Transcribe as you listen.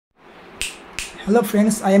Hello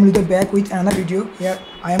friends, I am Little back with another video. Here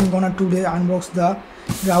I am gonna today unbox the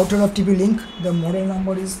router of TP-Link. The model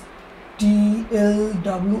number is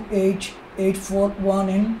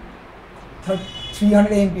TL-WR841N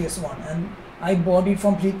 300 Mbps one, and I bought it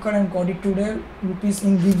from Flipkart and got it today. Rupees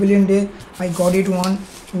in Brazilian day I got it one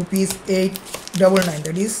rupees 899,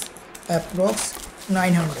 that is approx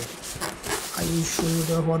 900. I will show you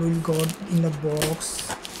the what we got in the box.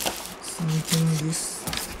 Something this.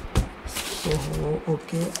 Oh,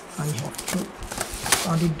 okay, I have to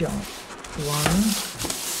cut it down. One,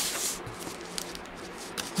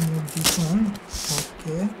 move this one.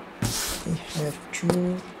 Okay, I have to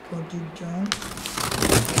cut it down.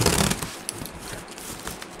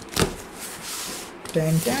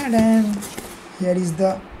 Dun, dun, dun. Here is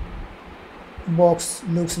the box.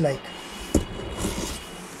 Looks like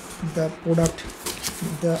the product.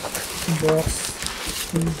 The box.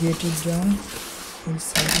 We'll get it down. We'll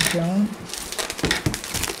set it down.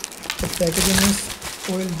 The packaging is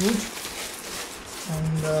oil good, and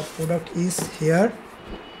the product is here.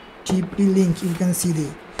 TP-Link. You can see the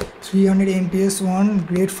 300 Mbps one,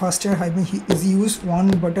 great faster, easy use, one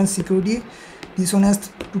button security. This one has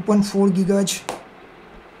 2.4 GHz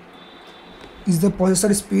is the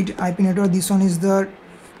processor speed. IP network. This one is the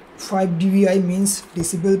 5 dBi, means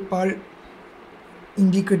decibel per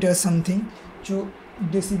indicator something. So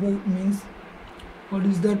decibel means, what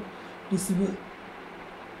is that decibel?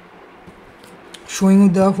 Showing you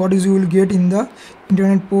the what is you will get in the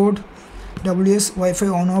internet port. WS Wi-Fi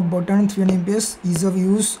on off button, 300 Mbps, ease of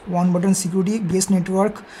use, one button security, guest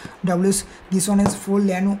network. WS, this one is full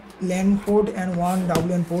LAN port and one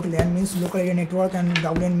WLAN port. LAN means local area network and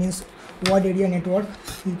WLAN means wide area network.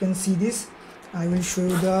 You can see this. I will show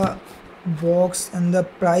you the box and the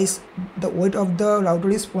price. The weight of the router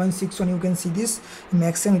is 0.61. You can see this.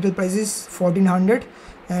 Maximum retail price is 1400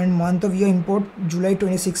 and month of year import July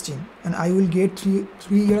 2016, and I will get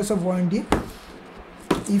three years of warranty.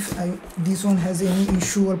 If this one has any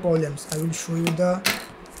issue or problems, I will show you the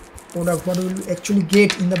product, what we will actually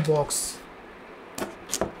get in the box.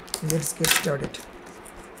 Let's get started.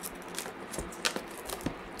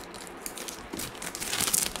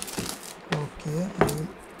 Okay, I will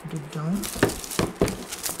put it down.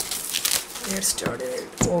 Let's start it.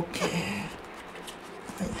 Okay,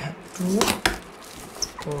 I have to.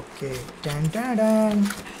 Okay, dun, dun, dun.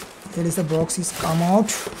 There is the box is come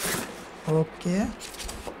out. Okay,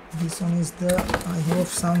 this one is the, I have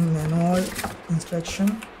some manual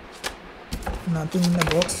instruction, nothing in the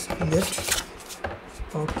box left.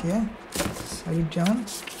 Okay, set it down.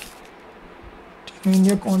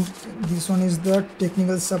 This one is the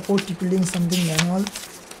technical support, TP-Link something manual,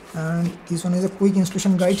 and this one is a quick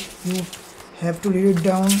installation guide. You have to read it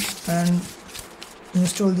down and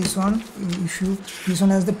install this one. This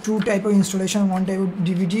one has the two type of installation, one type of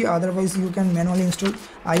DVD, otherwise you can manually install.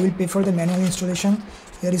 I will prefer the manual installation.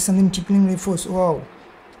 Here is something TP-Link reinforce. Wow,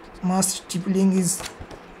 must TP-Link is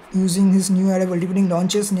using his new arrival. TP-Link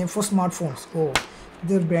launches for smartphones. Oh,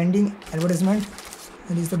 the branding advertisement.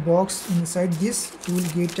 There is the box. Inside this you will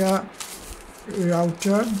get a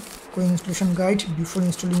router installation guide before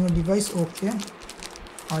installing your device. Okay,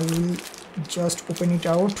 I will just open it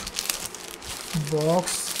out. Box.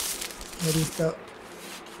 Here is the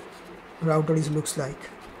router looks like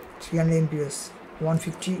 300 Mbps,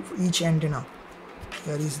 150 for each antenna.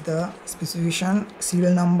 Here is the specification.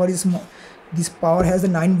 Serial number is this power has a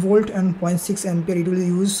 9 volt and 0.6 ampere. It will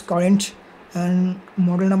use current, and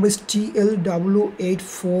model number is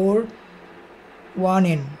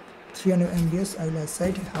TL-WR841N 300 Mbps. I will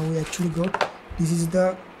aside how we actually got. This is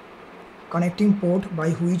the connecting port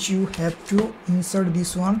by which you have to insert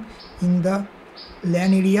this one in the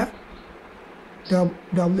LAN area, the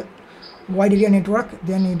wide area network.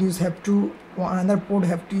 Then it is have to another port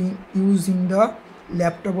have to use in the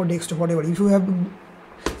laptop or desktop, whatever. If you have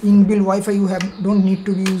inbuilt Wi-Fi, you don't need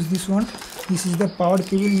to use this one. This is the power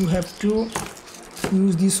cable. You have to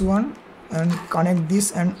use this one and connect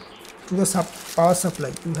this and to the power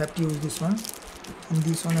supply. You have to use this one, and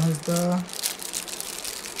this one has the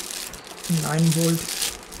 9 volt.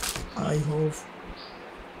 I hope.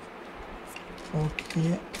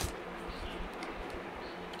 Okay,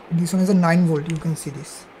 this one is a 9 volt. You can see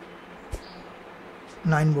this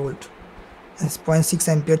 9 volt. It's 0.6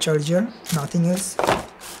 ampere charger, nothing else.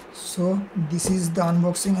 So this is the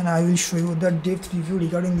unboxing, and I will show you the depth review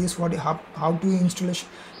regarding this, how to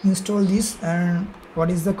install this and what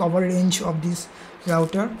is the cover range of this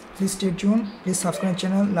router. Please stay tuned. Please subscribe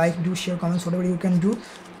channel, like, do, share, comments, whatever you can do,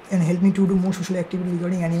 and help me to do more social activity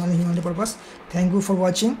regarding animal and human purpose. Thank you for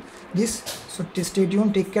watching this. So stay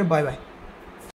tuned. Take care. Bye bye.